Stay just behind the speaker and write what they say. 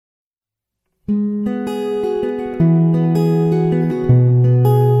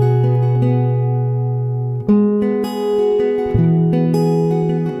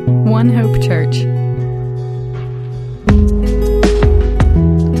One Hope Church.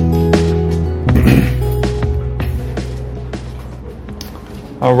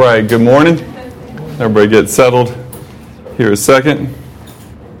 All right, good morning. Everybody get settled here a second.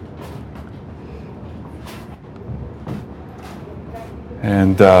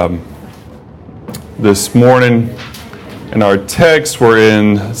 And this morning in our text, we're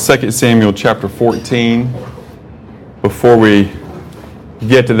in 2 Samuel chapter 14. Before we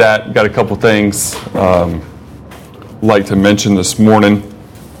get to that, got a couple things I'd like to mention this morning.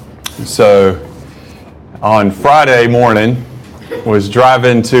 So on Friday morning, was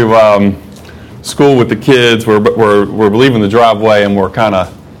driving to school with the kids. We're leaving the driveway, and we're kind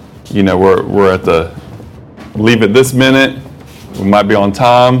of, we're at the leave at this minute. We might be on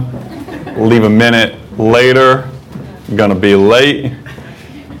time. Leave a minute later. Gonna be late.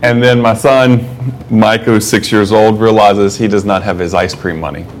 And then my son, Mike, who's 6 years old, realizes he does not have his ice cream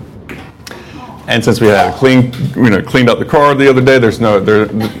money. And since we had cleaned up the car the other day,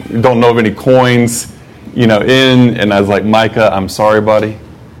 don't know of any coins, in. And I was like, Micah, I'm sorry, buddy.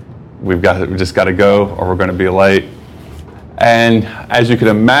 We just got to go, or we're going to be late. And as you can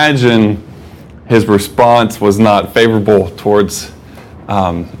imagine, his response was not favorable towards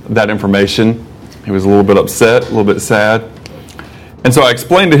that information. He was a little bit upset, a little bit sad. And so I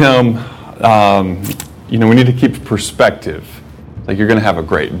explained to him, we need to keep perspective. Like, you're going to have a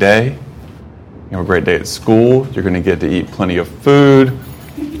great day. You have a great day at school. You're going to get to eat plenty of food.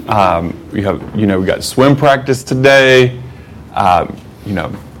 We got swim practice today. Mom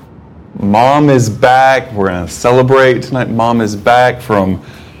is back. We're going to celebrate tonight. Mom is back from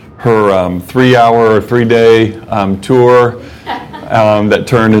her 3-day tour that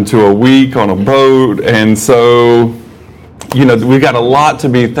turned into a week on a boat. And so, we've got a lot to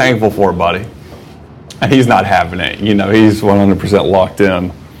be thankful for, buddy. And he's not having it. He's 100% locked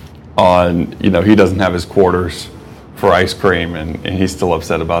in on, he doesn't have his quarters for ice cream, and he's still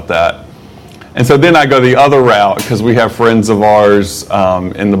upset about that. And so then I go the other route, because we have friends of ours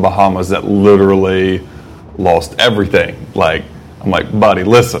in the Bahamas that literally lost everything. I'm like, buddy,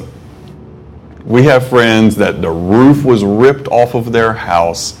 listen. We have friends that the roof was ripped off of their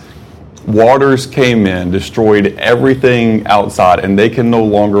house. Waters came in, destroyed everything outside, and they can no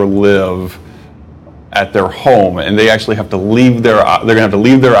longer live at their home. And they actually have to leave they're going to have to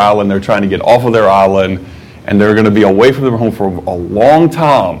leave their island. They're trying to get off of their island, and they're going to be away from their home for a long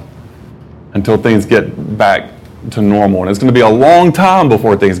time until things get back to normal. And it's going to be a long time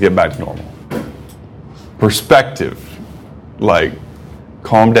before things get back to normal. Perspective.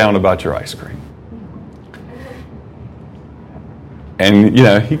 Calm down about your ice cream. And,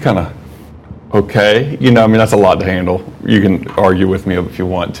 he kind of, okay. That's a lot to handle. You can argue with me if you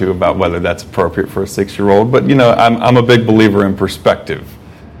want to about whether that's appropriate for a 6-year-old. But, I'm a big believer in perspective.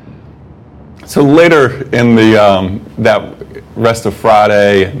 So later in that rest of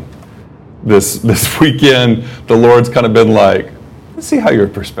Friday and this weekend, the Lord's kind of been like, let's see how your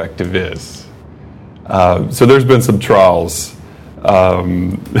perspective is. So there's been some trials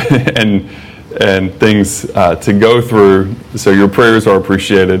and things to go through. So your prayers are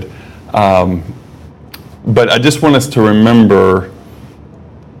appreciated. But I just want us to remember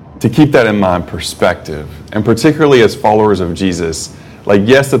to keep that in mind, perspective, and particularly as followers of Jesus.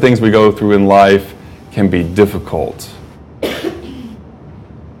 Yes, the things we go through in life can be difficult,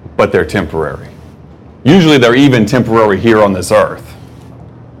 but they're temporary. Usually they're even temporary here on this earth.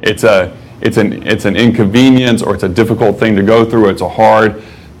 It's an inconvenience, or it's a difficult thing to go through. It's a hard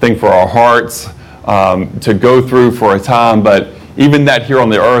thing for our hearts to go through for a time, but even that here on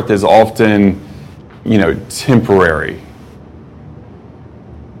the earth is often, temporary.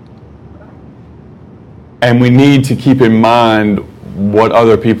 And we need to keep in mind what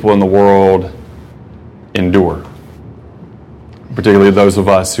other people in the world endure, particularly those of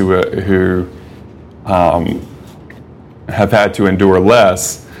us who have had to endure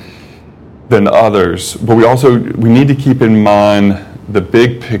less than others. But we need to keep in mind the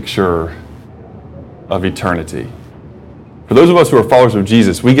big picture of eternity. For those of us who are followers of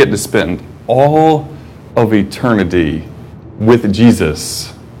Jesus, we get to spend all of eternity with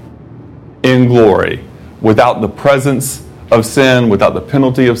Jesus in glory, without the presence of sin, without the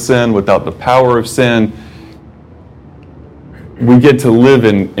penalty of sin, without the power of sin. We get to live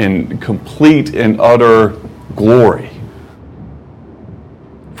in complete and utter glory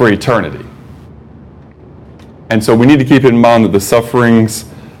for eternity. And so we need to keep in mind that the sufferings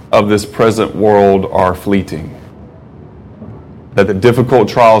of this present world are fleeting. That the difficult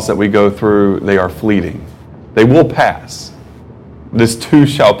trials that we go through, they are fleeting. They will pass. This too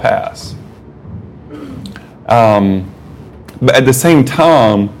shall pass. But at the same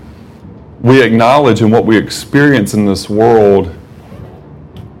time, we acknowledge and what we experience in this world,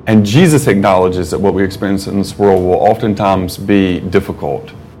 and Jesus acknowledges that what we experience in this world will oftentimes be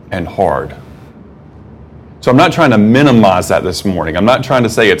difficult and hard. So I'm not trying to minimize that this morning. I'm not trying to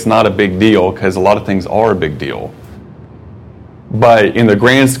say it's not a big deal, because a lot of things are a big deal. But in the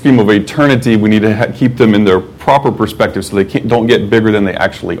grand scheme of eternity, we need to keep them in their proper perspective so they don't get bigger than they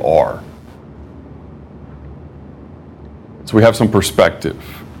actually are. So we have some perspective.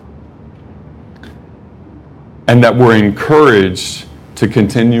 And that we're encouraged to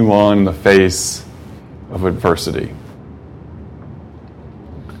continue on in the face of adversity.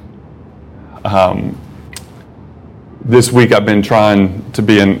 This week I've been trying to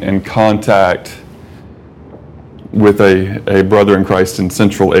be in contact with a brother in Christ in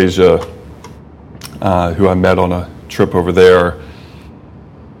Central Asia who I met on a trip over there,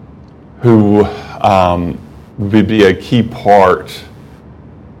 who would be a key part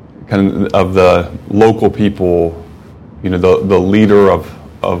kind of the local people, the leader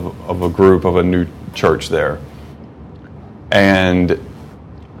of a group, of a new church there. And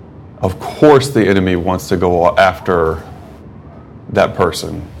of course the enemy wants to go after that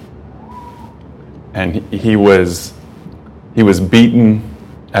person. And he was beaten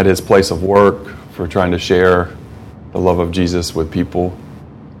at his place of work for trying to share the love of Jesus with people.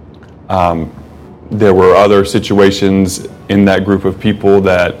 There were other situations in that group of people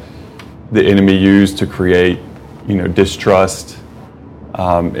that the enemy used to create, distrust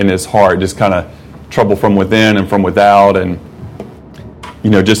in his heart, just kind of trouble from within and from without, and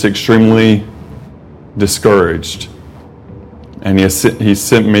just extremely discouraged. And he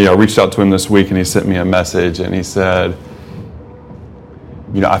sent me, I reached out to him this week, and he sent me a message, and he said,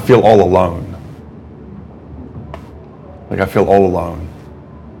 I feel all alone. Like, I feel all alone.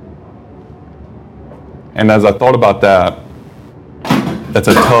 And as I thought about that, that's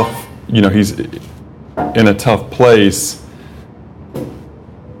a tough, he's in a tough place.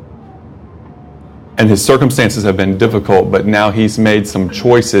 And his circumstances have been difficult, but now he's made some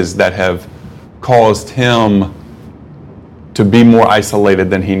choices that have caused him to be more isolated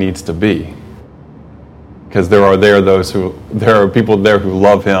than he needs to be. Because there are people there who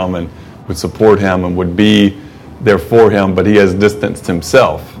love him and would support him and would be there for him, but he has distanced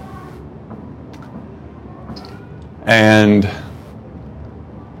himself. And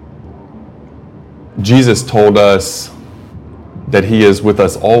Jesus told us that he is with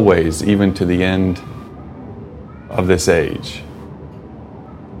us always, even to the end of this age.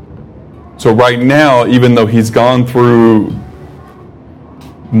 So right now, even though he's gone through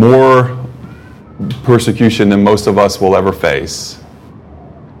more persecution than most of us will ever face,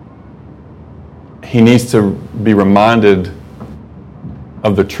 he needs to be reminded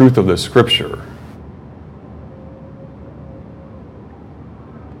of the truth of the Scripture.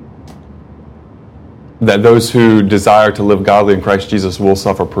 That those who desire to live godly in Christ Jesus will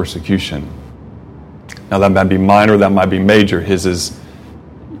suffer persecution. Now that might be minor, that might be major. His is,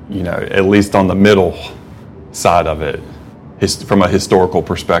 at least on the middle side of it, from a historical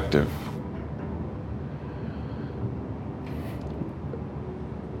perspective.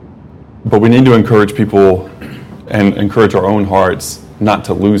 But we need to encourage people and encourage our own hearts not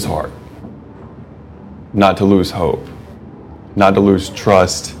to lose heart, not to lose hope, not to lose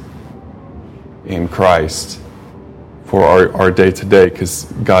trust in Christ for our day-to-day, because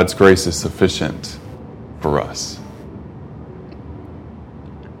God's grace is sufficient for us.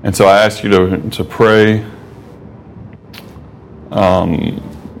 And so I ask you to pray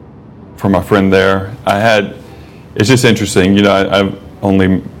for my friend there. It's just interesting, I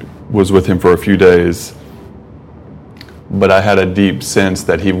only was with him for a few days, but I had a deep sense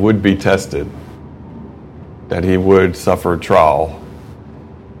that he would be tested, that he would suffer trial.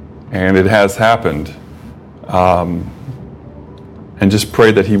 And it has happened. And just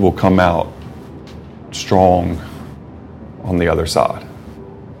pray that he will come out strong on the other side.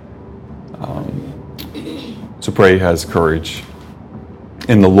 So pray he has courage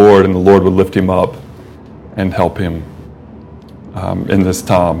in the Lord, and the Lord would lift him up and help him in this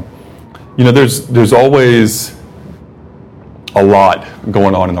time. There's always a lot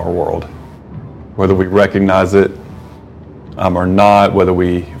going on in our world, whether we recognize it or not, whether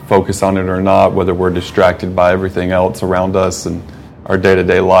we focus on it or not, whether we're distracted by everything else around us and our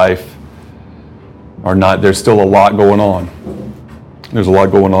day-to-day life or not. There's still a lot going on. There's a lot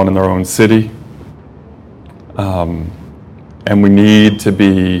going on in our own city. And we need to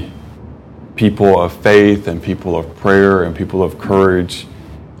be people of faith and people of prayer and people of courage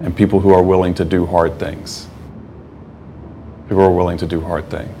and people who are willing to do hard things. People who are willing to do hard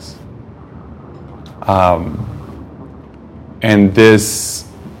things. And this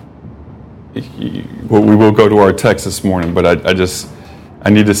we will go to our text this morning, but I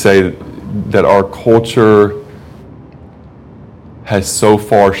need to say that our culture has so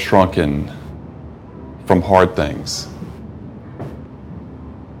far shrunken from hard things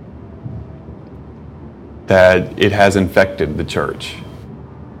that it has infected the church.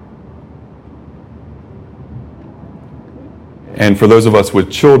 And for those of us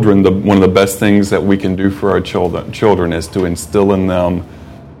with children, one of the best things that we can do for our children is to instill in them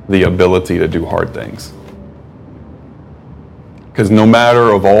the ability to do hard things. Because no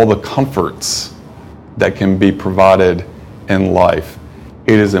matter of all the comforts that can be provided in life,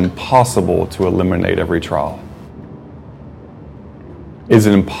 it is impossible to eliminate every trial. It is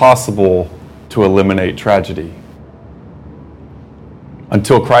impossible to eliminate tragedy.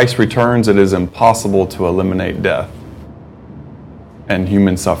 Until Christ returns, it is impossible to eliminate death and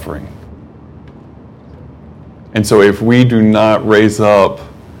human suffering. And so if we do not raise up,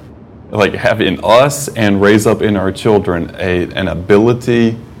 have in us and raise up in our children an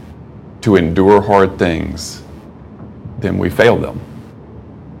ability to endure hard things, then we fail them.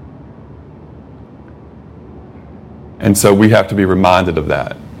 And so we have to be reminded of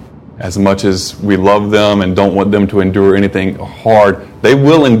that. As much as we love them and don't want them to endure anything hard, they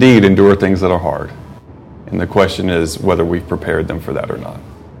will indeed endure things that are hard. And the question is whether we've prepared them for that or not.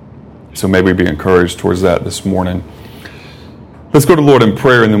 So may we be encouraged towards that this morning. Let's go to the Lord in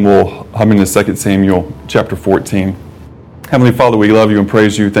prayer, and then we'll hum into 2 Samuel chapter 14. Heavenly Father, we love you and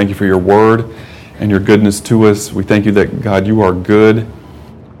praise you. Thank you for your word and your goodness to us. We thank you that, God, you are good,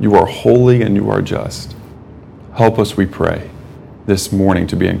 you are holy, and you are just. Help us, we pray, this morning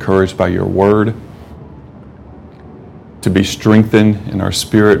to be encouraged by your word, to be strengthened in our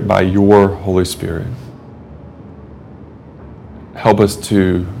spirit by your Holy Spirit. Help us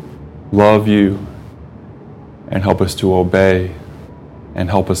to love you and help us to obey and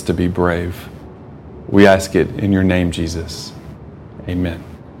help us to be brave. We ask it in your name, Jesus. Amen.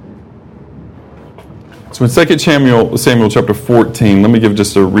 So in 2 Samuel chapter 14, let me give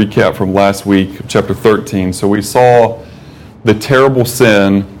just a recap from last week, chapter 13. So we saw the terrible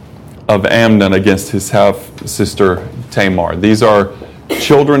sin of Amnon against his half-sister Tamar. These are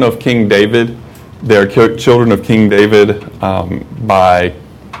children of King David. They are children of King David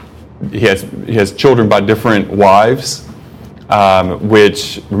he has children by different wives,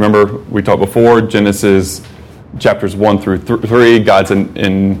 which, remember, we talked before, Genesis chapters 1 through 3, God's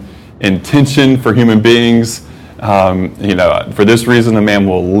intention for human beings. For this reason, a man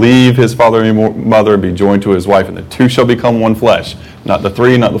will leave his father and mother and be joined to his wife, and the two shall become one flesh. Not the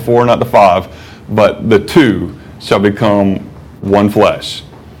 3, not the 4, not the 5, but the two shall become one flesh.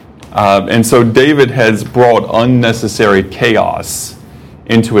 And so David has brought unnecessary chaos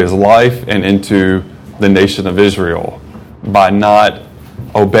into his life and into the nation of Israel by not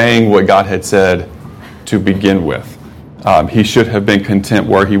obeying what God had said to begin with. He should have been content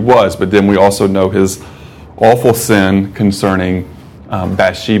where he was, but then we also know his awful sin concerning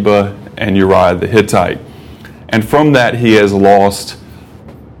Bathsheba and Uriah the Hittite. And from that, he has lost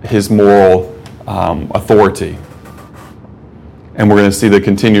his moral authority. And we're going to see the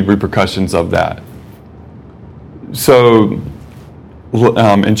continued repercussions of that. So,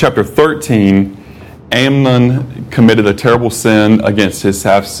 in chapter 13, Amnon committed a terrible sin against his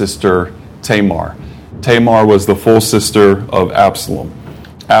half-sister Tamar. Tamar was the full sister of Absalom.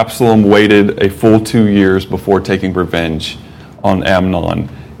 Absalom waited a full 2 years before taking revenge on Amnon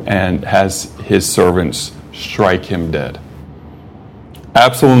and has his servants strike him dead.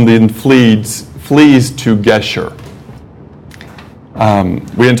 Absalom then flees to Geshur.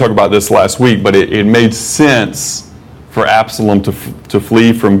 We didn't talk about this last week, but it made sense for Absalom to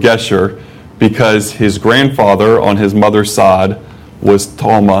flee from Geshur because his grandfather on his mother's side was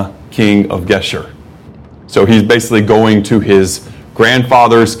Talmah, king of Geshur. So he's basically going to his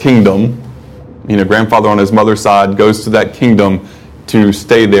grandfather's kingdom. Grandfather on his mother's side goes to that kingdom to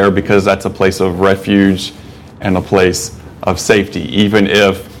stay there because that's a place of refuge and a place of safety. Even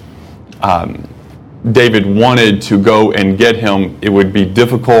if David wanted to go and get him, it would be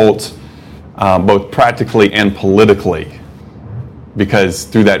difficult both practically and politically, because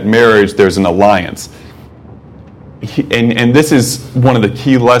through that marriage there's an alliance. And this is one of the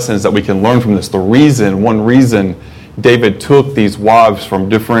key lessons that we can learn from this. One reason David took these wives from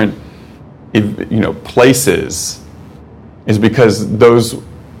different places is because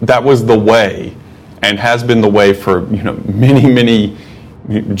that was the way and has been the way for many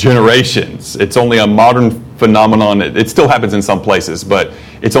generations. It's only a modern phenomenon. It still happens in some places, but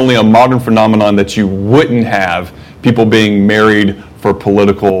it's only a modern phenomenon that you wouldn't have people being married for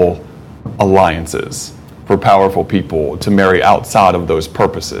political alliances, for powerful people to marry outside of those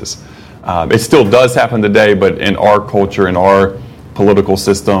purposes. It still does happen today, but in our culture, in our political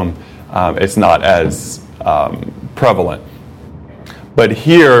system, it's not as prevalent. But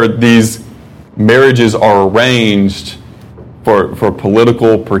here, these marriages are arranged for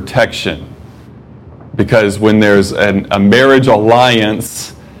political protection. Because when there's a marriage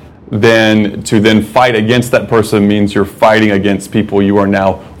alliance, then to fight against that person means you're fighting against people you are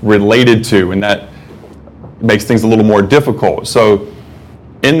now related to, and that makes things a little more difficult. So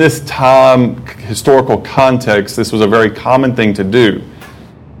in this time, historical context, this was a very common thing to do.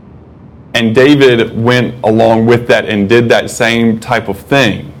 And David went along with that and did that same type of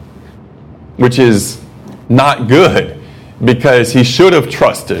thing, which is not good, because he should have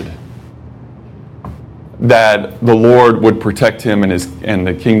trusted that the Lord would protect him and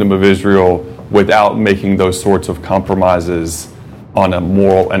the kingdom of Israel without making those sorts of compromises on a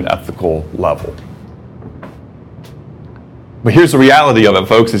moral and ethical level. But here's the reality of it,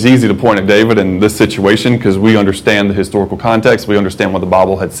 folks. It's easy to point at David in this situation because we understand the historical context. We understand what the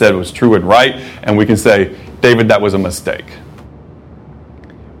Bible had said was true and right. And we can say, David, that was a mistake.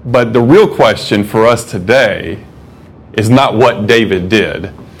 But the real question for us today is not what David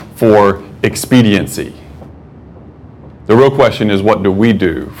did for expediency. The real question is, what do we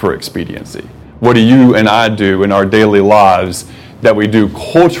do for expediency? What do you and I do in our daily lives that we do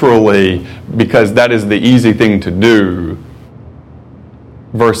culturally because that is the easy thing to do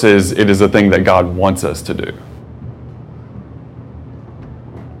versus it is a thing that God wants us to do?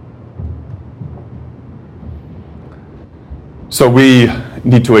 So we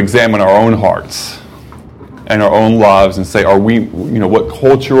need to examine our own hearts and our own lives and say, what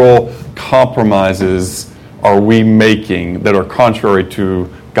cultural compromises are we making that are contrary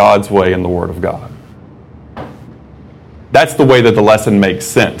to God's way and the Word of God? That's the way that the lesson makes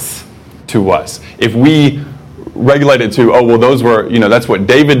sense to us. If we regulate it to, those were, that's what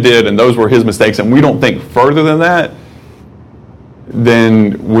David did and those were his mistakes, and we don't think further than that,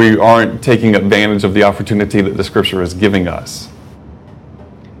 then we aren't taking advantage of the opportunity that the Scripture is giving us.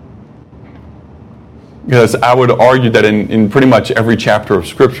 Because I would argue that in pretty much every chapter of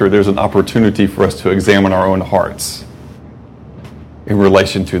Scripture, there's an opportunity for us to examine our own hearts in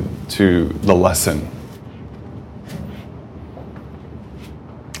relation to the lesson.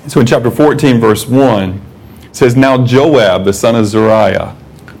 So in chapter 14, verse 1, it says, Now Joab, the son of Zeruiah,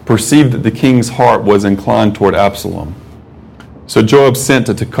 perceived that the king's heart was inclined toward Absalom. So Joab sent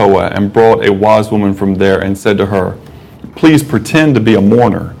to Tekoa and brought a wise woman from there and said to her, Please pretend to be a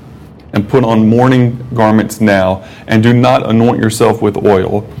mourner and put on mourning garments now, and do not anoint yourself with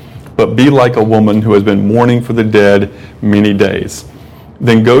oil, but be like a woman who has been mourning for the dead many days.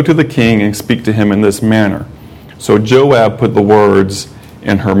 Then go to the king and speak to him in this manner. So Joab put the words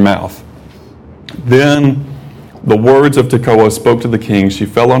in her mouth. Then the words of Tekoa spoke to the king. She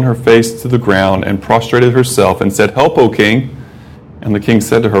fell on her face to the ground and prostrated herself and said, Help, O king. And the king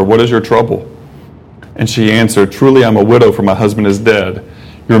said to her, What is your trouble? And she answered, Truly I am a widow, for my husband is dead.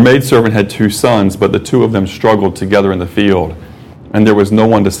 Your maidservant had 2 sons, but the 2 of them struggled together in the field, and there was no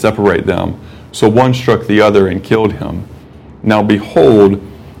one to separate them. So one struck the other and killed him. Now behold,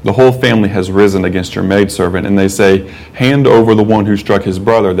 the whole family has risen against your maidservant, and they say, Hand over the one who struck his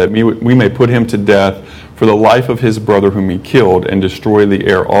brother, that we may put him to death for the life of his brother whom he killed, and destroy the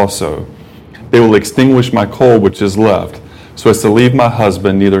heir also. They will extinguish my coal which is left, so as to leave my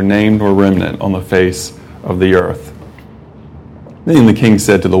husband neither name nor remnant on the face of the earth. Then the king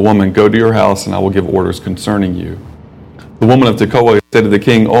said to the woman, Go to your house, and I will give orders concerning you. The woman of Tekoa said to the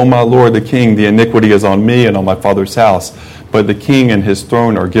king, O my lord the king, the iniquity is on me and on my father's house, but the king and his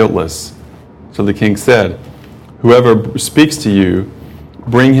throne are guiltless. So the king said, Whoever speaks to you,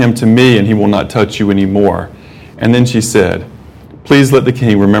 bring him to me, and he will not touch you any more. And then she said, Please let the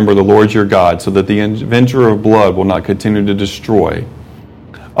king remember the Lord your God, so that the avenger of blood will not continue to destroy.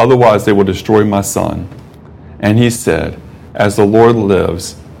 Otherwise they will destroy my son. And he said, As the Lord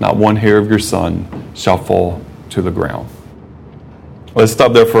lives, not one hair of your son shall fall to the ground. Let's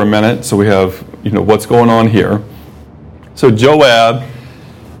stop there for a minute so we have, what's going on here. So Joab,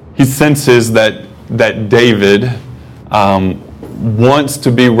 he senses that David wants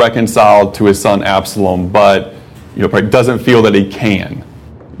to be reconciled to his son Absalom, but doesn't feel that he can,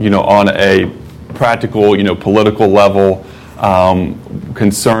 on a practical, political level,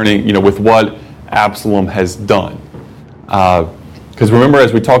 concerning, with what Absalom has done. Because remember,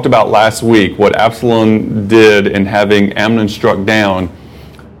 as we talked about last week, what Absalom did in having Amnon struck down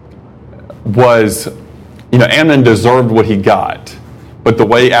was, Amnon deserved what he got, but the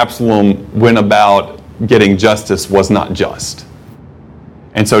way Absalom went about getting justice was not just.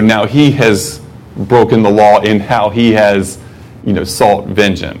 And so now he has broken the law in how he has, sought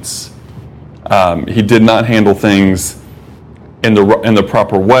vengeance He did not handle things in the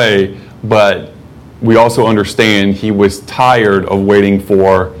proper way, but we also understand he was tired of waiting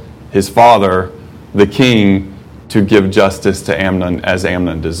for his father, the king, to give justice to Amnon as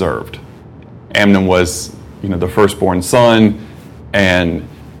Amnon deserved. Amnon was, the firstborn son, and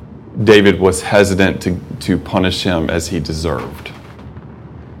David was hesitant to punish him as he deserved.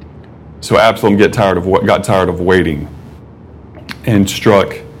 So Absalom got tired of waiting and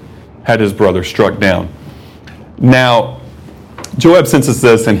had his brother struck down. Now, Joab senses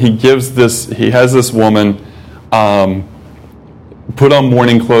this, and he has this woman put on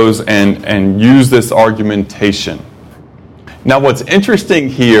mourning clothes and use this argumentation. Now, what's interesting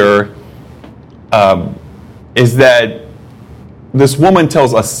here is that this woman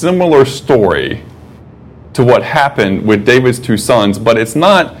tells a similar story to what happened with David's two sons, but it's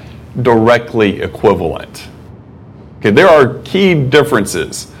not directly equivalent. Okay, there are key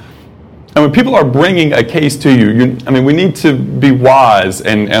differences. And when people are bringing a case to you, we need to be wise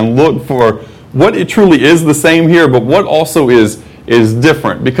and look for what it truly is the same here, but what also is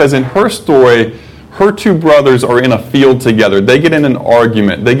different. Because in her story, her two brothers are in a field together. They get in an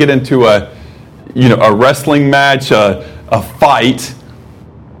argument. They get into a wrestling match, a fight,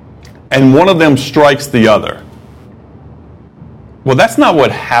 and one of them strikes the other. Well, that's not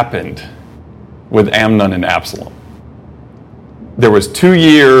what happened with Amnon and Absalom. There was 2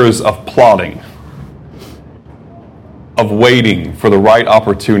 years of plotting, of waiting for the right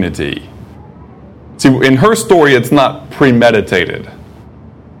opportunity. See, in her story, it's not premeditated.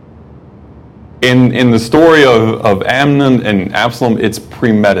 In the story of Amnon and Absalom, it's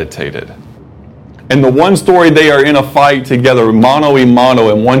premeditated. In the one story, they are in a fight together, mano a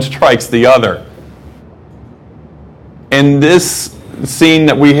mano, and one strikes the other. In this scene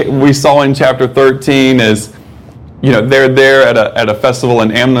that we saw in chapter 13 is, they're there at a festival,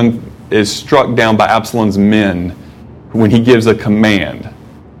 and Amnon is struck down by Absalom's men when he gives a command.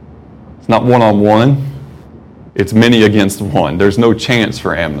 It's not one-on-one. It's many against one. There's no chance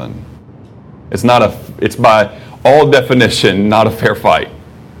for Amnon. It's by all definition not a fair fight.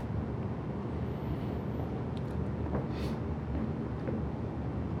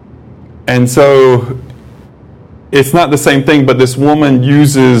 And so it's not the same thing, but this woman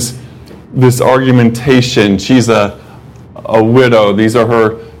uses this argumentation. She's a widow. These are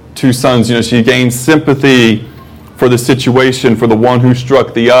her two sons. She gains sympathy for the situation, for the one who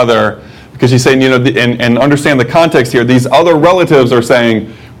struck the other, because she's saying, and understand the context here. These other relatives are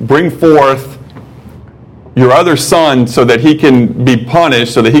saying, bring forth your other son so that he can be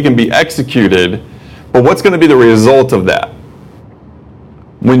punished, so that he can be executed. But what's going to be the result of that?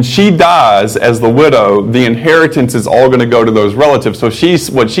 When she dies as the widow, the inheritance is all going to go to those relatives. So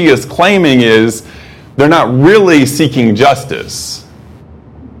what she is claiming is they're not really seeking justice.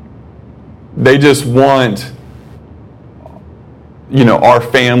 They just want, our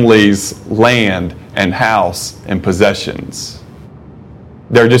family's land and house and possessions.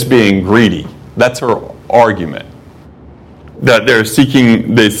 They're just being greedy. That's her argument. That they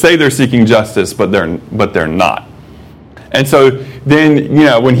say they're seeking justice, but they're not. And so then,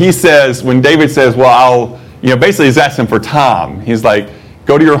 when David says, well, basically he's asking for time. He's like,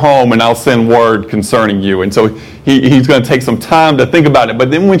 go to your home and I'll send word concerning you. And so he's going to take some time to think about it. But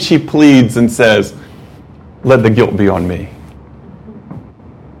then when she pleads and says, let the guilt be on me.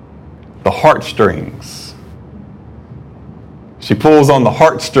 The heartstrings. She pulls on the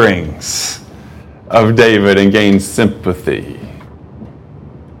heartstrings of David and gains sympathy.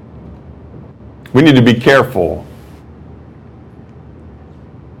 We need to be careful.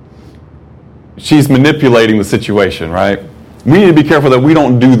 She's manipulating the situation, right? We need to be careful that we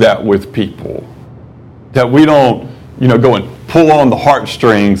don't do that with people. That we don't, go and pull on the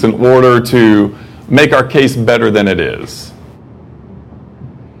heartstrings in order to make our case better than it is.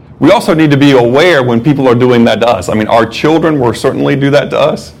 We also need to be aware when people are doing that to us. Our children will certainly do that to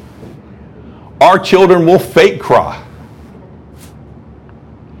us. Our children will fake cry.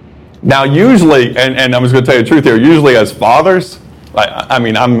 Now, usually, and I'm just going to tell you the truth here, usually as fathers,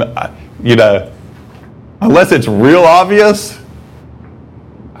 unless it's real obvious,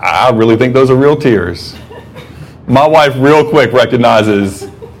 I really think those are real tears. My wife real quick recognizes,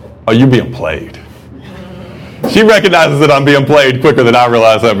 oh, you being played. She recognizes that I'm being played quicker than I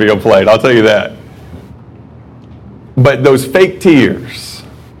realize I'm being played. I'll tell you that. But those fake tears,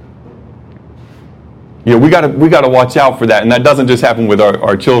 we got to watch out for that. And that doesn't just happen with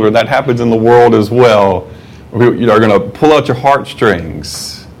our children. That happens in the world as well. You are going to pull out your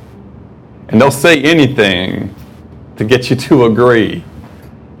heartstrings. And they'll say anything to get you to agree.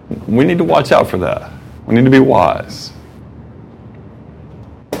 We need to watch out for that. We need to be wise.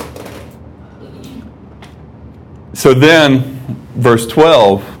 So then, verse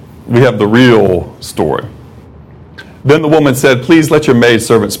 12, we have the real story. Then the woman said, "Please let your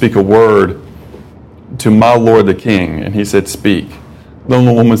maidservant speak a word to my lord the king." And he said, "Speak." Then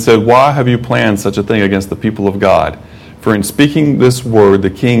the woman said, "Why have you planned such a thing against the people of God? For in speaking this word, the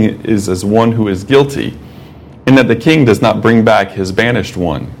king is as one who is guilty, in that the king does not bring back his banished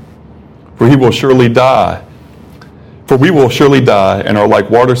one. For he will surely die. For we will surely die and are like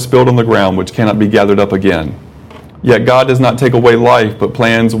water spilled on the ground, which cannot be gathered up again. Yet God does not take away life, but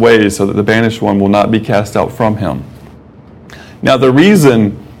plans ways so that the banished one will not be cast out from him. Now the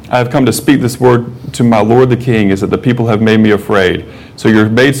reason I have come to speak this word to my lord the king is that the people have made me afraid. So your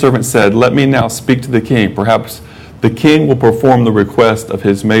maidservant said, 'Let me now speak to the king. Perhaps the king will perform the request of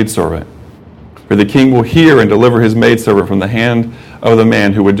his maidservant. For the king will hear and deliver his maidservant from the hand of the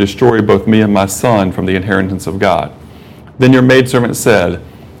man who would destroy both me and my son from the inheritance of God.' Then your maidservant said,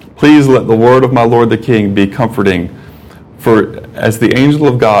 'Please let the word of my lord the king be comforting. For as the angel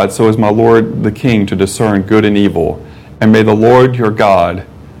of God, so is my lord the king to discern good and evil. And may the Lord your God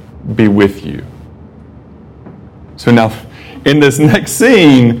be with you.'" So now, in this next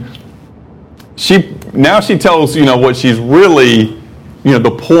scene, she tells, what she's really,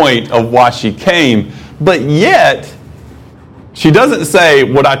 the point of why she came. But yet, she doesn't say,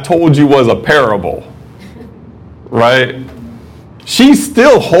 "What I told you was a parable." Right? She's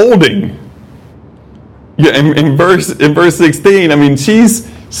still holding. Yeah, in verse 16, she's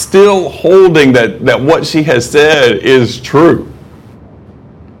still holding that what she has said is true.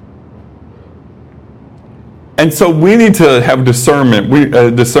 And so we need to have discernment. We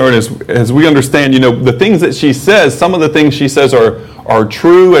discern as we understand, the things that she says. Some of the things she says are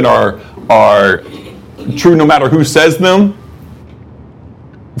true and are true no matter who says them.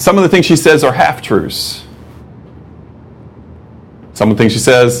 Some of the things she says are half-truths. Some of the things she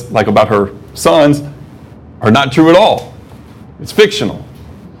says, like about her sons, are not true at all. It's fictional.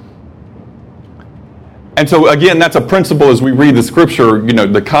 And so again, that's a principle as we read the scripture,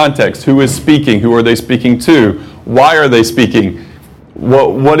 the context. Who is speaking? Who are they speaking to? Why are they speaking?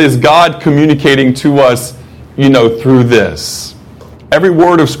 What is God communicating to us, through this? Every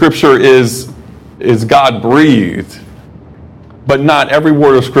word of scripture is God breathed, but not every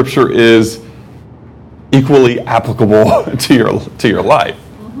word of scripture is equally applicable to your life.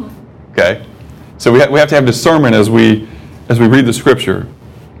 Okay? So we have to have discernment as we read the scripture.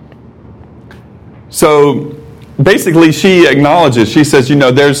 So basically she acknowledges, she says,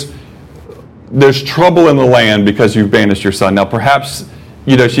 there's trouble in the land because you've banished your son. Now perhaps,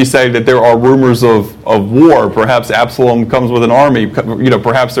 she said that there are rumors of war. Perhaps Absalom comes with an army.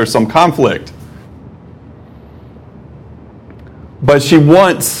 Perhaps there's some conflict. But she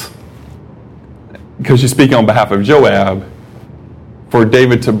wants, because she's speaking on behalf of Joab, for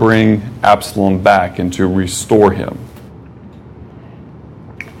David to bring Absalom back and to restore him.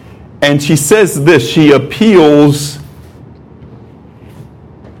 And she says this, she appeals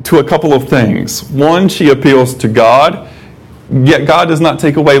to a couple of things. One, she appeals to God, yet God does not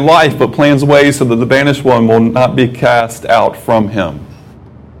take away life, but plans ways so that the banished one will not be cast out from him.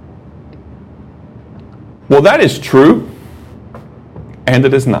 Well, that is true, and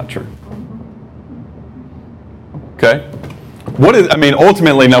it is not true. Okay?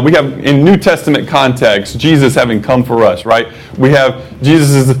 Ultimately, now we have, in New Testament context, Jesus having come for us, right? We have,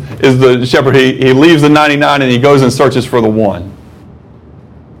 Jesus is the shepherd. He leaves the 99 and he goes and searches for the one.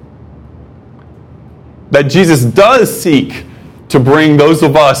 That Jesus does seek to bring those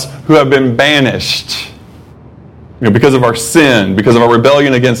of us who have been banished, because of our sin, because of our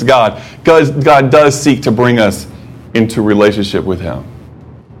rebellion against God. God does seek to bring us into relationship with him.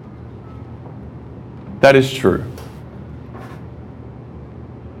 That is true.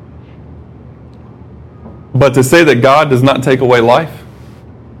 But to say that God does not take away life,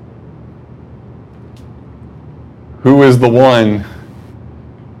 who is the one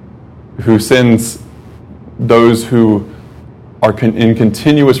who sends those who are in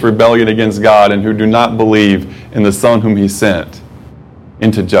continuous rebellion against God and who do not believe in the Son whom he sent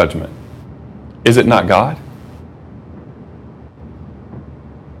into judgment? Is it not God?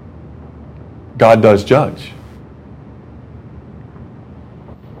 God does judge.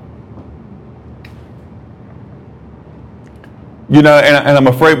 And I'm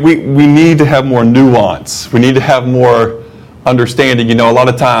afraid we need to have more nuance. We need to have more understanding. A lot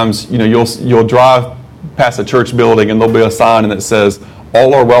of times, you'll drive past a church building and there'll be a sign that says,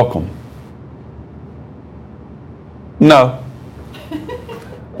 "All are welcome." No.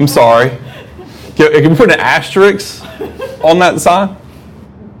 I'm sorry. Can we put an asterisk on that sign?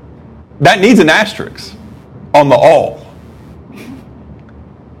 That needs an asterisk on the all.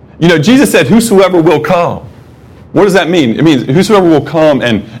 Jesus said, "Whosoever will come." What does that mean? It means whosoever will come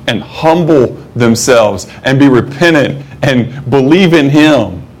and humble themselves and be repentant and believe in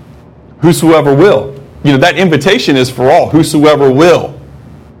him. Whosoever will. That invitation is for all. Whosoever will.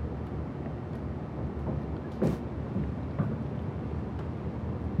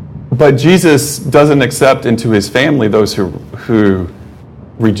 But Jesus doesn't accept into his family those who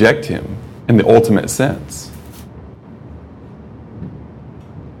reject him in the ultimate sense.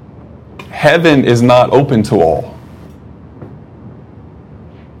 Heaven is not open to all.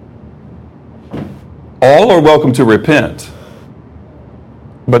 All are welcome to repent,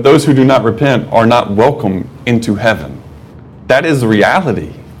 but those who do not repent are not welcome into heaven. That is the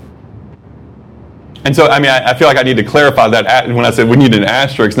reality. And so, I feel like I need to clarify that when I said we need an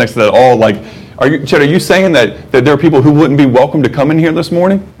asterisk next to that all. Like, Chet, are you saying that there are people who wouldn't be welcome to come in here this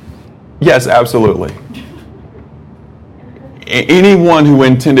morning? Yes, absolutely. Anyone who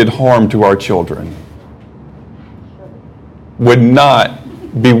intended harm to our children would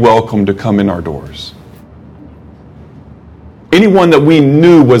not be welcome to come in our doors. Anyone that we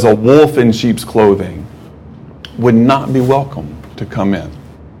knew was a wolf in sheep's clothing would not be welcome to come in.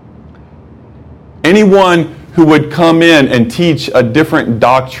 Anyone who would come in and teach a different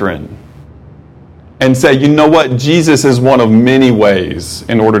doctrine and say, you know what, Jesus is one of many ways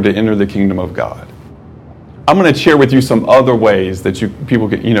in order to enter the kingdom of God. I'm going to share with you some other ways that you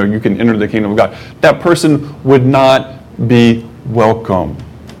can enter the kingdom of God. That person would not be welcome.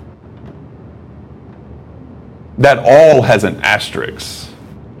 That all has an asterisk.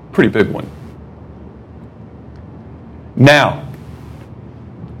 Pretty big one. Now,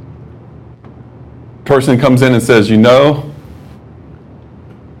 person comes in and says,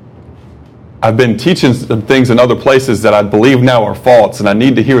 I've been teaching some things in other places that I believe now are false, and I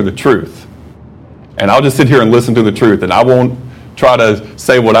need to hear the truth. And I'll just sit here and listen to the truth, and I won't try to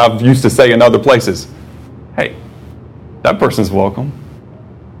say what I've used to say in other places. Hey, that person's welcome.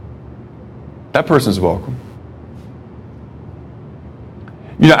 That person's welcome.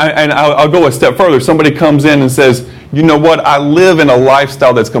 And I'll go a step further. Somebody comes in and says, you know what, I live in a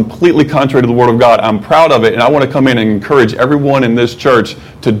lifestyle that's completely contrary to the Word of God. I'm proud of it, and I want to come in and encourage everyone in this church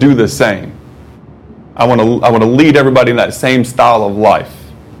to do the same. I want to lead everybody in that same style of life.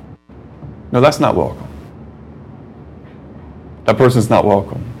 No, that's not welcome. That person's not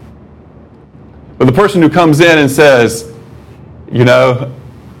welcome. But the person who comes in and says,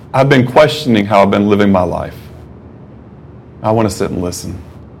 I've been questioning how I've been living my life. I want to sit and listen.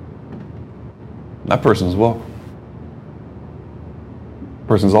 That person's welcome. That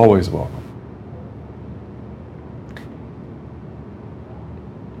person's always welcome.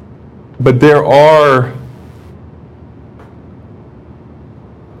 But there are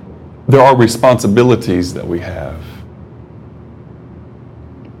responsibilities that we have.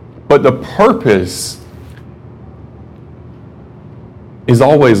 But the purpose is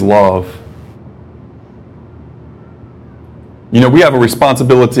always love. We have a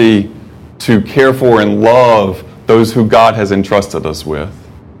responsibility to care for and love those who God has entrusted us with.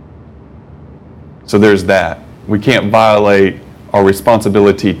 So there's that. We can't violate our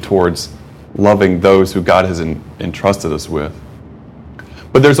responsibility towards loving those who God has entrusted us with.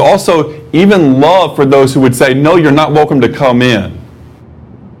 But there's also even love for those who would say, no, you're not welcome to come in.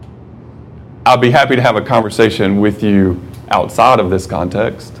 I'll be happy to have a conversation with you outside of this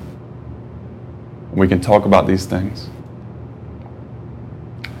context. We can talk about these things.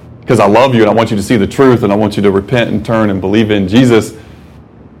 Because I love you and I want you to see the truth and I want you to repent and turn and believe in Jesus.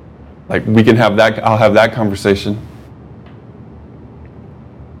 Like we can have that, I'll have that conversation.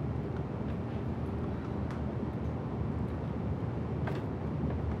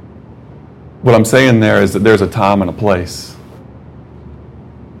 What I'm saying there is that there's a time and a place.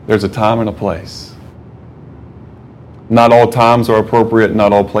 There's a time and a place. Not all times are appropriate,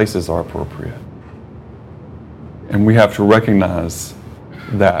 not all places are appropriate. And we have to recognize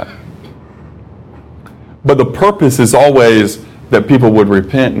that. But the purpose is always that people would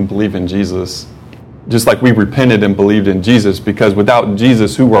repent and believe in Jesus. Just like we repented and believed in Jesus, because without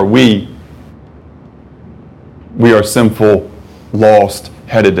Jesus, who are we? We are sinful, lost,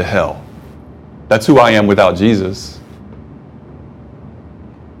 headed to hell. That's who I am without Jesus.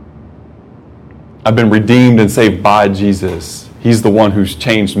 I've been redeemed and saved by Jesus. He's the one who's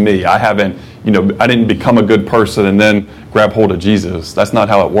changed me. I didn't become a good person and then grab hold of Jesus. That's not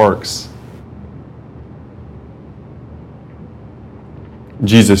how it works.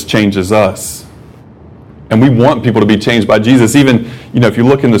 Jesus changes us. And we want people to be changed by Jesus. Even, if you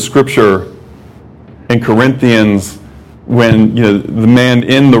look in the scripture in Corinthians, when, the man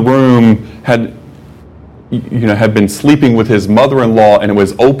in the room had been sleeping with his mother-in-law and it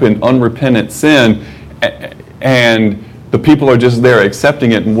was open, unrepentant sin, and the people are just there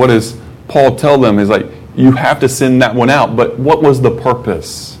accepting it. And what does Paul tell them? Is like, you have to send that one out. But what was the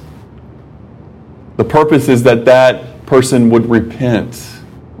purpose? The purpose is that that person would repent.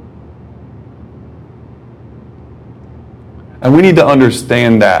 And we need to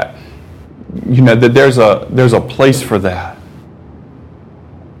understand that, that there's a place for that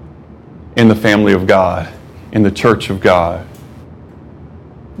in the family of God, in the church of God.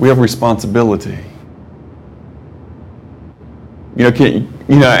 We have responsibility.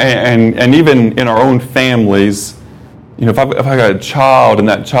 And even in our own families, if I got a child and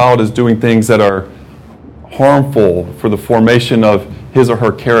that child is doing things that are harmful for the formation of his or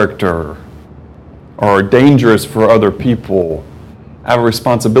her character, or are dangerous for other people, I have a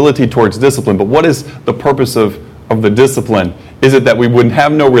responsibility towards discipline. But what is the purpose of the discipline? Is it that we wouldn't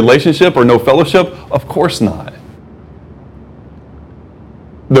have no relationship or no fellowship? Of course not.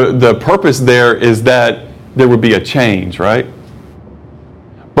 The purpose there is that there would be a change, right?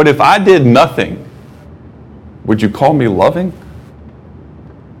 But if I did nothing, would you call me loving?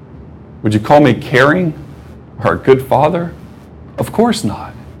 Would you call me caring or a good father? Of course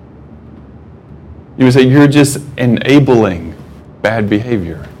not. You would say you're just enabling bad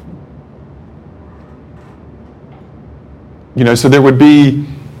behavior. So there would be,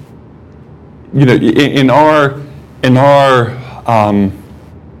 in our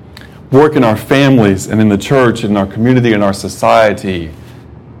work in our families and in the church, in our community, in our society,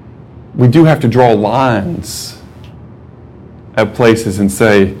 we do have to draw lines at places and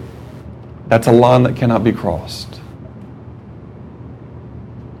say, that's a line that cannot be crossed.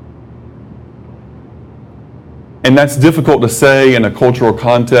 And that's difficult to say in a cultural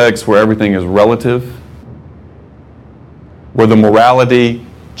context where everything is relative, where the morality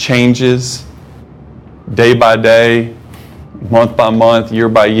changes day by day, month by month, year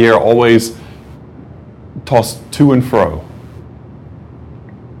by year, always tossed to and fro.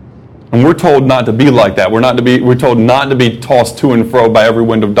 And we're told not to be like that. We're told not to be tossed to and fro by every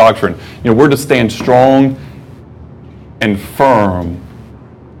wind of doctrine. We're to stand strong and firm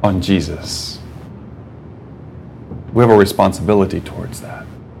on Jesus. We have a responsibility towards that.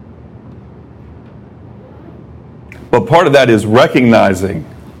 But part of that is recognizing,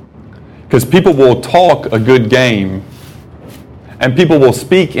 because people will talk a good game and people will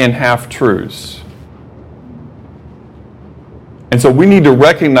speak in half-truths. And so we need to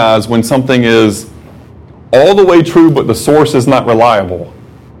recognize when something is all the way true but the source is not reliable.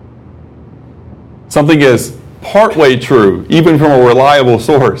 Something is partway true, even from a reliable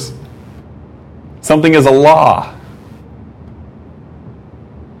source. Something is a lie.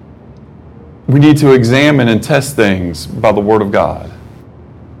 We need to examine and test things by the Word of God,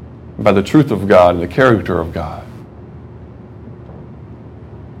 by the truth of God and the character of God.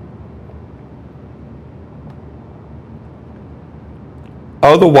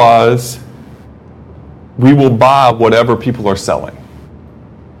 Otherwise, we will buy whatever people are selling.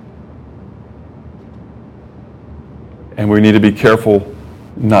 And we need to be careful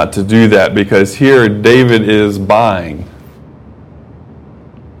not to do that, because here David is buying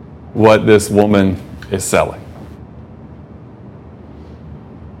what this woman is selling.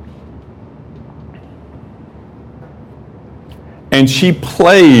 And she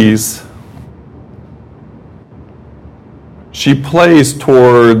plays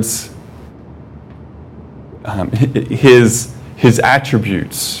towards his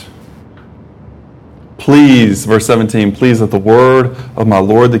attributes. Please, verse 17, please let the word of my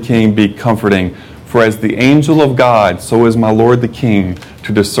Lord the King be comforting. For as the angel of God, so is my Lord the King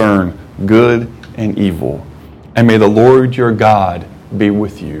to discern good and evil. And may the Lord your God be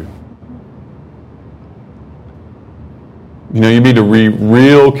with you. You need to be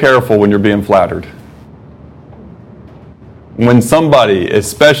real careful when you're being flattered. When somebody,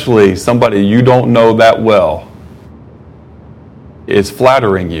 especially somebody you don't know that well, is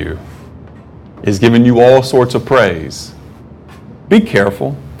flattering you, is giving you all sorts of praise, be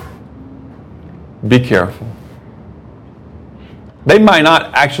careful. Be careful. They might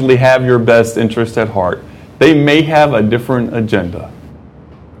not actually have your best interest at heart. They may have a different agenda.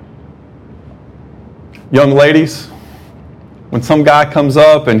 Young ladies, when some guy comes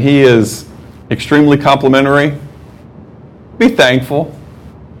up and he is extremely complimentary, be thankful,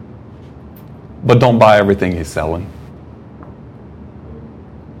 but don't buy everything he's selling.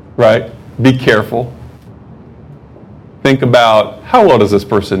 Right? Be careful. Think about, how well does this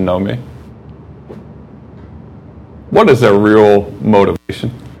person know me? What is their real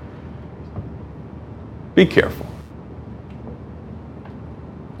motivation? Be careful.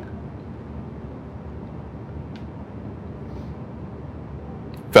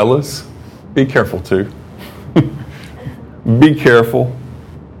 Fellas, be careful too. Be careful.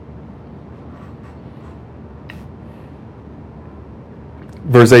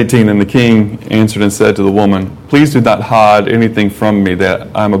 Verse 18, and the king answered and said to the woman, please do not hide anything from me that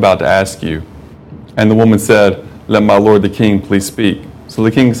I am about to ask you. And the woman said, let my lord the king please speak. So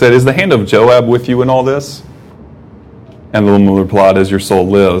the king said, is the hand of Joab with you in all this? And the woman replied, as your soul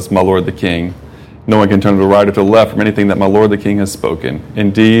lives, my lord the king, no one can turn to the right or to the left from anything that my lord the king has spoken.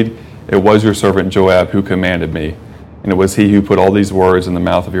 Indeed, it was your servant Joab who commanded me, and it was he who put all these words in the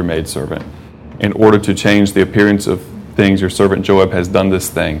mouth of your maidservant. In order to change the appearance of things, your servant Joab has done this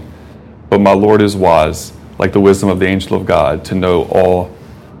thing. But my Lord is wise, like the wisdom of the angel of God, to know all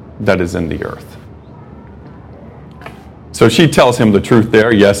that is in the earth. So she tells him the truth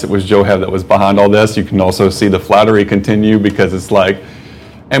there. Yes, it was Joab that was behind all this. You can also see the flattery continue because it's like,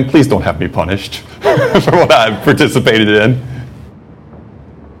 and please don't have me punished for what I've participated in.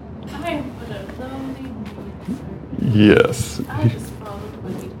 I would have lonely. Yes. I just followed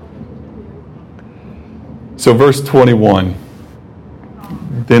what he told me. So verse 21,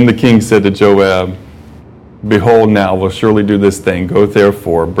 then the king said to Joab, behold, now we'll surely do this thing. Go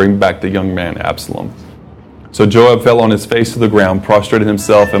therefore, bring back the young man Absalom. So Joab fell on his face to the ground, prostrated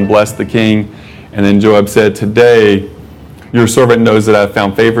himself, and blessed the king. And then Joab said, today your servant knows that I have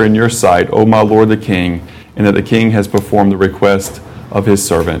found favor in your sight, O my lord the king, and that the king has performed the request of his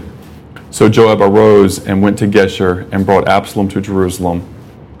servant. So Joab arose and went to Geshur and brought Absalom to Jerusalem.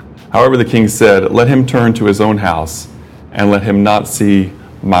 However, the king said, let him turn to his own house, and let him not see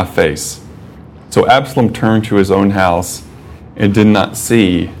my face. So Absalom turned to his own house and did not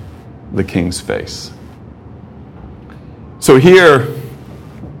see the king's face. So here,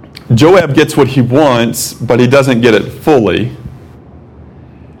 Joab gets what he wants, but he doesn't get it fully.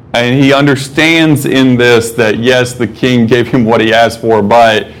 And he understands in this that, yes, the king gave him what he asked for,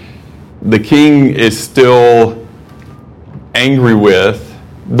 but the king is still angry with.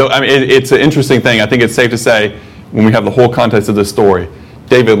 Though, I mean, it's an interesting thing. I think it's safe to say, when we have the whole context of this story,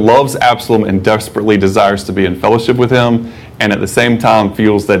 David loves Absalom and desperately desires to be in fellowship with him, and at the same time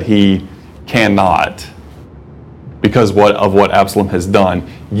feels that he cannot because of what Absalom has done,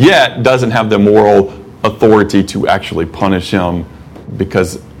 yet doesn't have the moral authority to actually punish him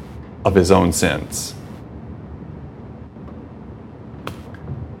because of his own sins.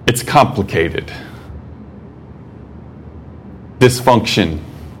 It's complicated. Dysfunction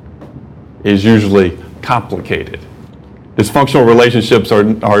is usually complicated. Dysfunctional relationships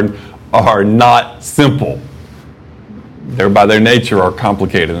are not simple. They're by their nature are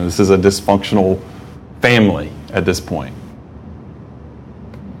complicated, and this is a dysfunctional family at this point.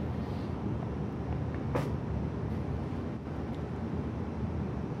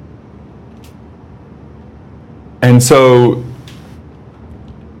 And so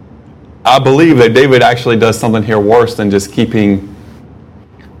I believe that David actually does something here worse than just keeping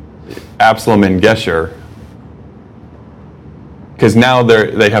Absalom in Geshur, because now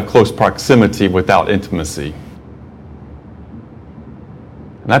they have close proximity without intimacy.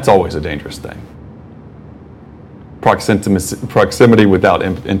 And that's always a dangerous thing. Proximity without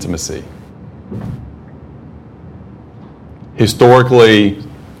intimacy. Historically,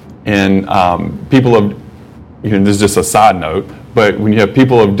 in people of, this is just a side note, but when you have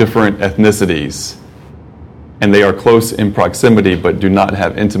people of different ethnicities and they are close in proximity but do not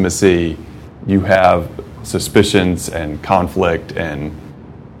have intimacy, you have suspicions and conflict and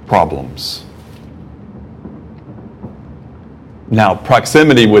problems. Now,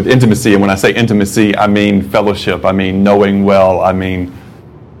 proximity with intimacy, and when I say intimacy, I mean fellowship, I mean knowing well, I mean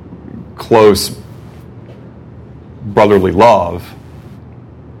close brotherly love.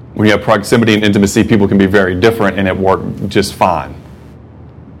 When you have proximity and intimacy, people can be very different and it worked just fine.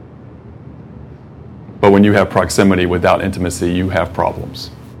 But when you have proximity without intimacy, you have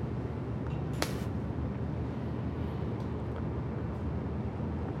problems.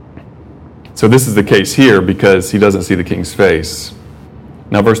 So this is the case here because he doesn't see the king's face.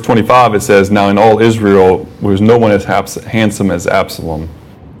 Now verse 25, it says, now in all Israel there was no one as handsome as Absalom.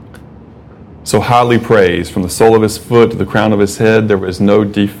 So highly praised, from the sole of his foot to the crown of his head, there was no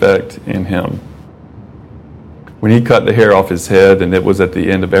defect in him. When he cut the hair off his head, and it was at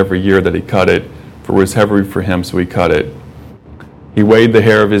the end of every year that he cut it, for it was heavy for him, so he cut it. He weighed the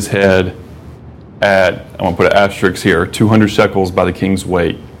hair of his head at, I'm going to put an asterisk here, 200 shekels by the king's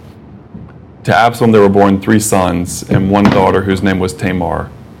weight. To Absalom there were born 3 sons and 1 daughter whose name was Tamar.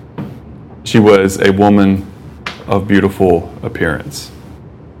 She was a woman of beautiful appearance.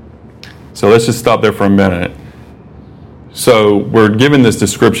 So let's just stop there for a minute. So we're given this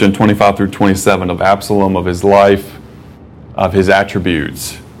description, 25 through 27, of Absalom, of his life, of his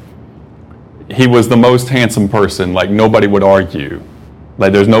attributes. he was the most handsome person. Like, nobody would argue.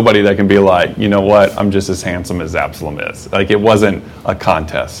 Like, there's nobody that can be like, you know what, I'm just as handsome as Absalom is. Like, it wasn't a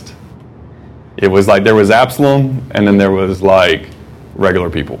contest. It was like there was Absalom, and then there was like regular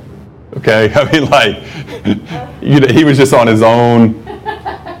people. Okay, I mean, like, he was just on his own.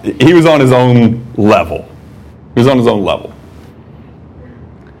 He was on his own level. He was on his own level,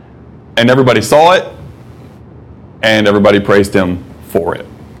 and everybody saw it, and everybody praised him for it.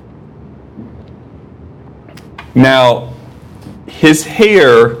 Now, his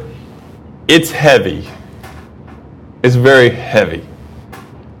hair, it's heavy. It's very heavy.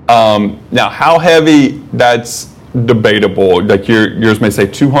 Now, how heavy, that's debatable. Like yours may say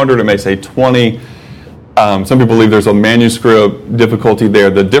 200, it may say 20. Some people believe there's a manuscript difficulty there.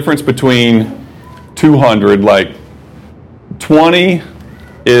 The difference between 200, like 20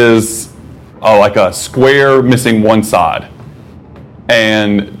 is like a square missing one side.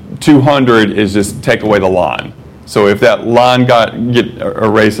 And 200 is just take away the line. So if that line get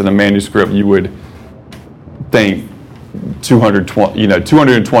erased in a manuscript, you would think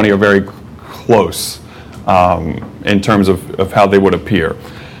 220 are very close in terms of how they would appear.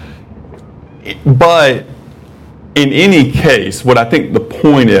 But in any case, what I think the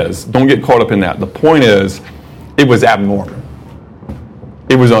point is, don't get caught up in that. The point is, it was abnormal.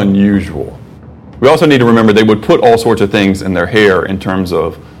 It was unusual. We also need to remember they would put all sorts of things in their hair in terms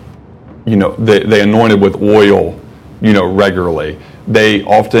of, they anointed with oil, regularly. They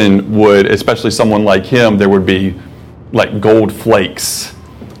often would, especially someone like him, there would be like gold flakes,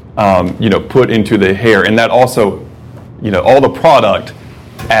 put into the hair. And that also, all the product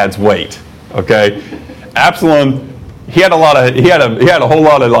adds weight, okay? Absalom, he had a whole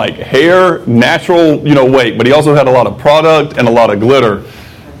lot of like hair, natural, weight, but he also had a lot of product and a lot of glitter,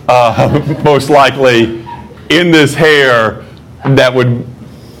 most likely in this hair that would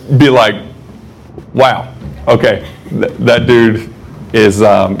be like, wow, okay, that dude is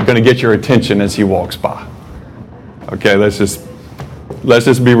going to get your attention as he walks by. Okay, let's just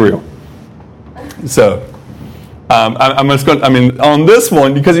be real. So, on this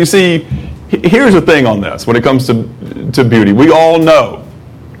one, because you see, here's the thing on this when it comes to beauty. We all know,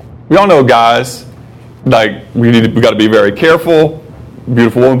 guys, like we got to be very careful.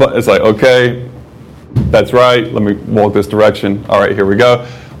 Beautiful woman, but it's like, okay, that's right. Let me walk this direction. All right, here we go.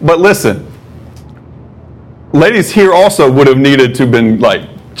 But listen, ladies here also would have needed to been like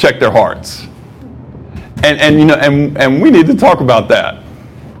check their hearts, and we need to talk about that.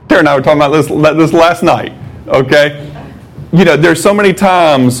 Tara and I were talking about this last night. Okay, there's so many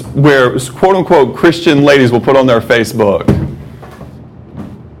times where quote unquote Christian ladies will put on their Facebook,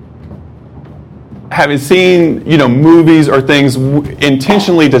 having seen movies or things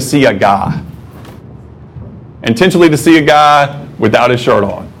intentionally to see a guy without his shirt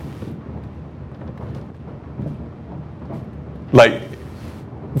on. Like,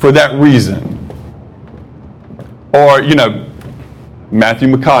 for that reason. Or, Matthew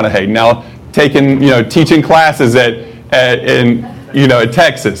McConaughey now teaching classes at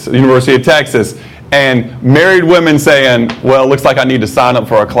Texas, the University of Texas, and married women saying, well, it looks like I need to sign up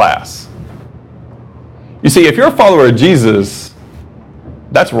for a class. You see, if you're a follower of Jesus,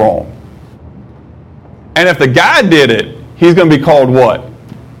 that's wrong. And if the guy did it, he's going to be called what?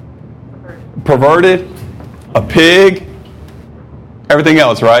 Perverted, a pig, everything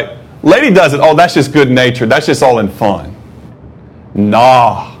else, right? Lady does it, oh, that's just good nature. That's just all in fun.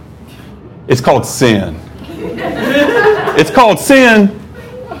 Nah. It's called sin. It's called sin.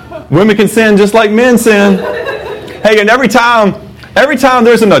 Women can sin just like men sin. Hey, and every time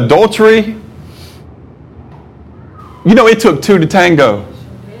there's an adultery, it took two to tango.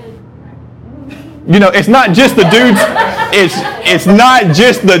 It's not just the dudes. It's not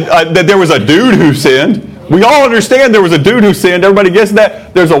just that there was a dude who sinned. We all understand there was a dude who sinned. Everybody gets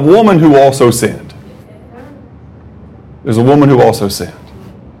that. There's a woman who also sinned. There's a woman who also sinned.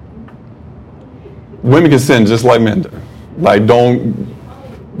 Women can sin just like men do. Like, don't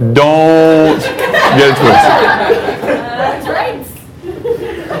get it twisted. That's right.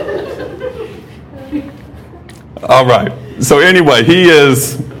 All right. So anyway, he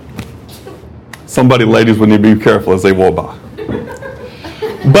is somebody ladies would need to be careful as they walk by.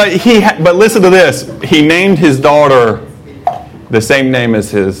 But listen to this. He named his daughter the same name as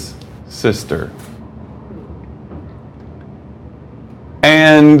his sister.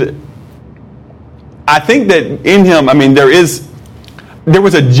 And I think that in him, there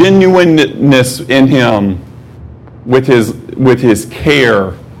was a genuineness in him with his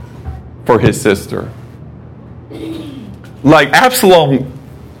care for his sister. Like, Absalom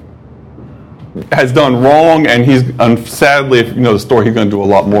has done wrong, and he's sadly, if you know the story, he's going to do a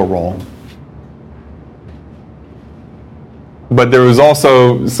lot more wrong. but there was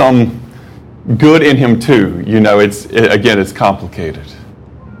also some good in him too. It's complicated.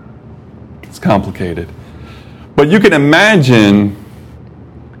 It's complicated. But you can imagine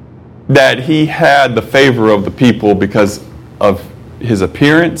that he had the favor of the people because of his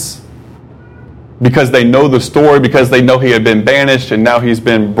appearance, because they know the story, because they know he had been banished and now he's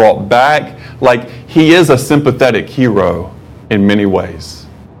been brought back. Like, he is a sympathetic hero in many ways,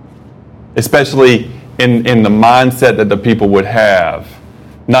 especially in the mindset that the people would have.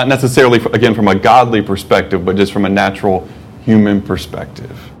 Not necessarily, again, from a godly perspective, but just from a natural human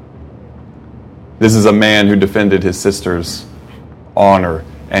perspective. This is a man who defended his sister's honor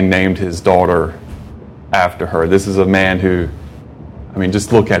and named his daughter after her. This is a man who,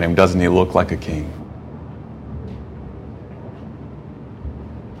 just look at him. Doesn't he look like a king?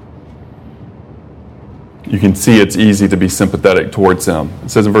 You can see it's easy to be sympathetic towards him.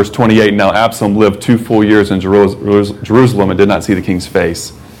 It says in verse 28, "Now Absalom lived 2 full years in Jerusalem and did not see the king's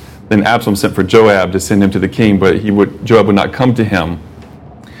face. Then Absalom sent for Joab to send him to the king, but Joab would not come to him.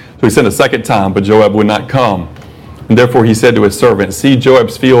 So he sent a second time, but Joab would not come. And therefore he said to his servant, 'See,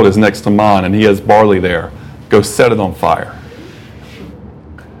 Joab's field is next to mine, and he has barley there. Go set it on fire.'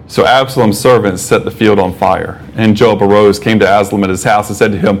 So Absalom's servants set the field on fire. And Joab arose, came to Absalom at his house, and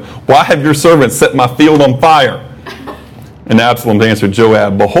said to him, 'Why have your servants set my field on fire?' And Absalom answered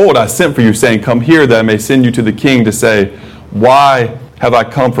Joab, 'Behold, I sent for you, saying, Come here, that I may send you to the king to say, Why have I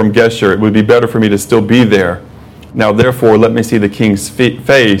come from Geshur? It would be better for me to still be there. Now therefore let me see the king's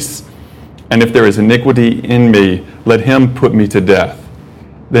face, and if there is iniquity in me, let him put me to death.'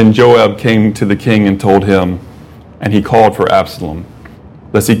 Then Joab came to the king and told him, and he called for Absalom.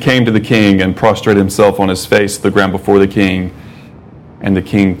 Thus he came to the king and prostrated himself on his face to the ground before the king, and the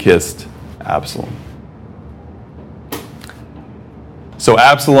king kissed Absalom." So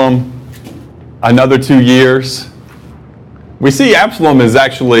Absalom, another 2 years. We see Absalom is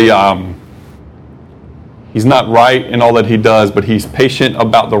actually, he's not right in all that he does, but he's patient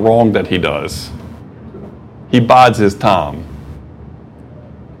about the wrong that he does. He bides his time.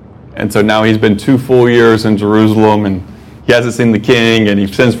 And so now he's been 2 full years in Jerusalem, and he hasn't seen the king, and he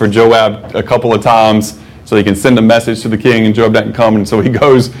sends for Joab a couple of times so he can send a message to the king, and Joab doesn't come. And so he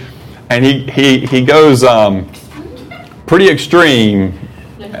goes, and he goes pretty extreme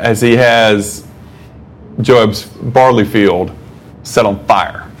as he has Joab's barley field set on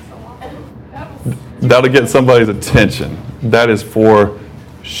fire. That'll get somebody's attention. That is for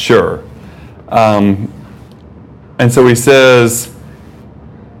sure. And so he says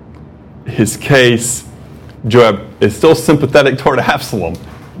his case, Joab is still sympathetic toward Absalom.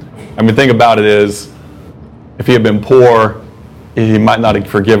 Think about it is, if he had been poor, he might not have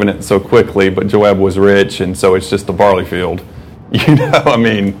forgiven it so quickly, but Joab was rich, and so it's just a barley field.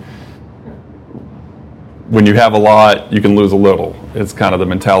 When you have a lot, you can lose a little. It's kind of the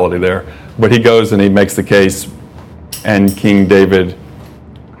mentality there. But he goes and he makes the case, and King David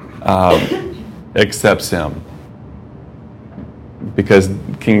accepts him. Because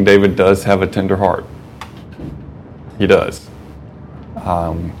King David does have a tender heart. He does.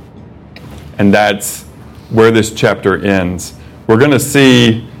 And that's where this chapter ends. We're going to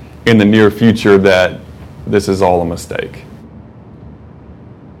see in the near future that this is all a mistake.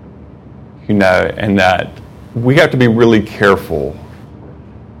 And that we have to be really careful,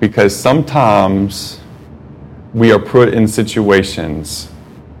 because sometimes we are put in situations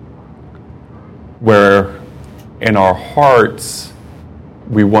where in our hearts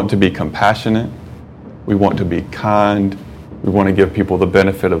we want to be compassionate, we want to be kind, we want to give people the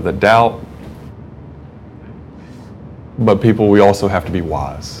benefit of the doubt, but we also have to be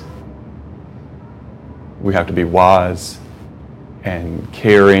wise. We have to be wise and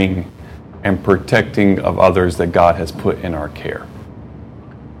caring and protecting of others that God has put in our care.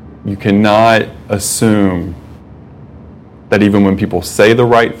 You cannot assume that even when people say the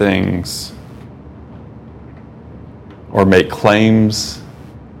right things or make claims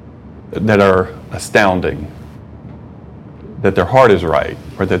that are astounding, that their heart is right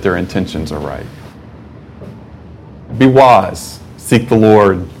or that their intentions are right. Be wise. Seek the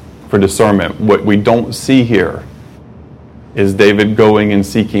Lord for discernment. What we don't see here is David going and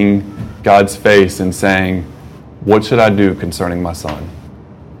seeking God's face and saying, "What should I do concerning my son?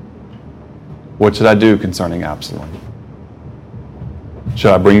 What should I do concerning Absalom?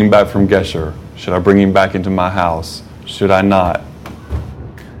 Should I bring him back from Geshur? Should I bring him back into my house? Should I not?"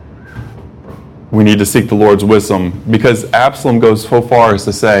 We need to seek the Lord's wisdom, because Absalom goes so far as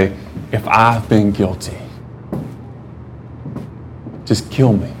to say, if I've been guilty, just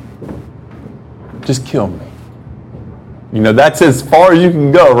kill me. Just kill me. That's as far as you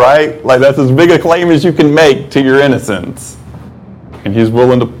can go, right? Like, that's as big a claim as you can make to your innocence. and he's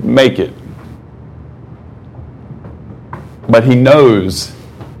willing to make it. But he knows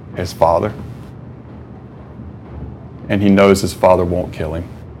his father, and he knows his father won't kill him.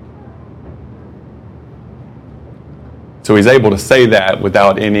 So he's able to say that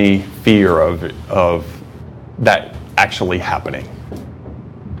without any fear of that actually happening.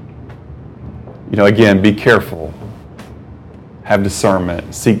 Again, be careful. Have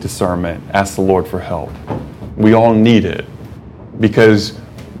discernment. Seek discernment. Ask the Lord for help. We all need it because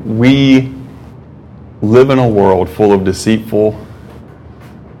we live in a world full of deceitful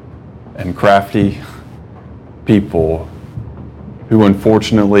and crafty people who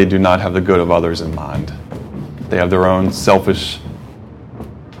unfortunately do not have the good of others in mind. They have their own selfish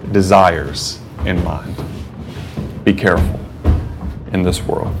desires in mind. Be careful in this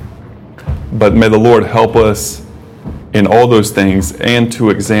world. But may the Lord help us in all those things and to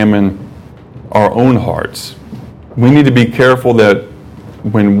examine our own hearts. We need to be careful that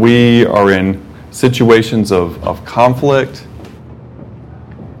when we are in situations of conflict,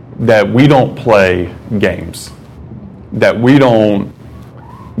 that we don't play games, that we don't,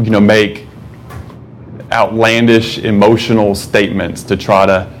 make outlandish emotional statements to try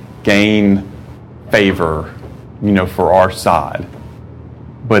to gain favor, for our side,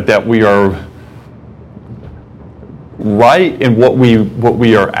 but that we are right in what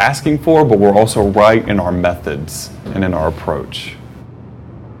we are asking for, but we're also right in our methods and in our approach,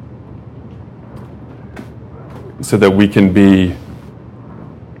 so that we can be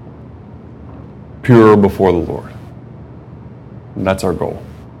pure before the Lord. And that's our goal.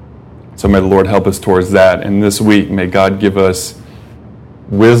 So may the Lord help us towards that. And this week, may God give us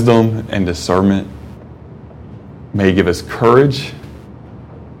wisdom and discernment. May He give us courage.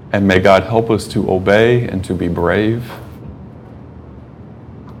 And may God help us to obey and to be brave.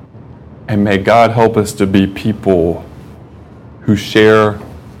 And may God help us to be people who share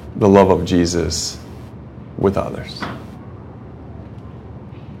the love of Jesus with others.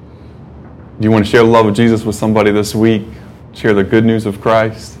 Do you want to share the love of Jesus with somebody this week? Share the good news of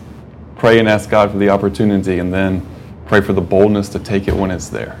Christ? Pray and ask God for the opportunity, and then pray for the boldness to take it when it's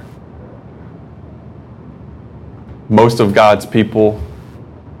there. Most of God's people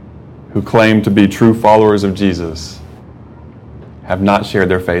who claim to be true followers of Jesus have not shared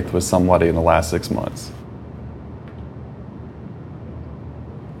their faith with somebody in the last 6 months.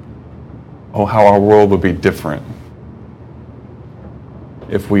 Oh, how our world would be different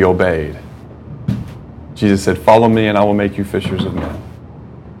if we obeyed. Jesus said, "Follow me and I will make you fishers of men."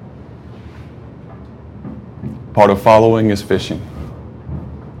 Part of following is fishing.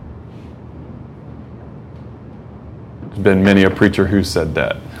 There's been many a preacher who said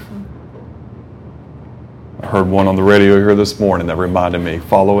that. I heard one on the radio here this morning that reminded me,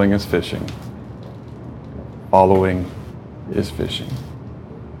 following is fishing. Following is fishing.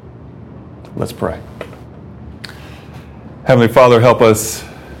 Let's pray. Heavenly Father, help us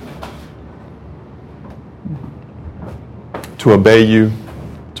to obey you,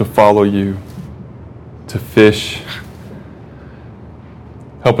 to follow you, to fish.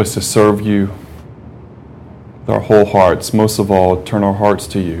 Help us to serve you with our whole hearts. Most of all, turn our hearts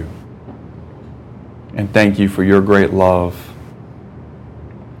to you. And thank you for your great love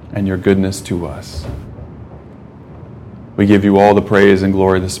and your goodness to us. We give you all the praise and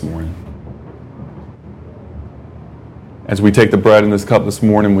glory this morning. As we take the bread and this cup this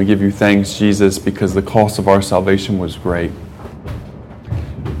morning, we give you thanks, Jesus, because the cost of our salvation was great.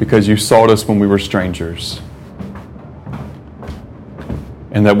 Because you sought us when we were strangers.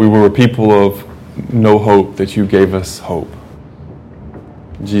 And that we were a people of no hope, that you gave us hope.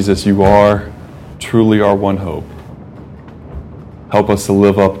 Jesus, you are truly our one hope. Help us to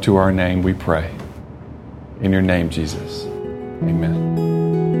live up to our name, we pray. In your name, Jesus.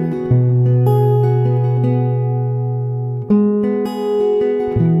 Amen.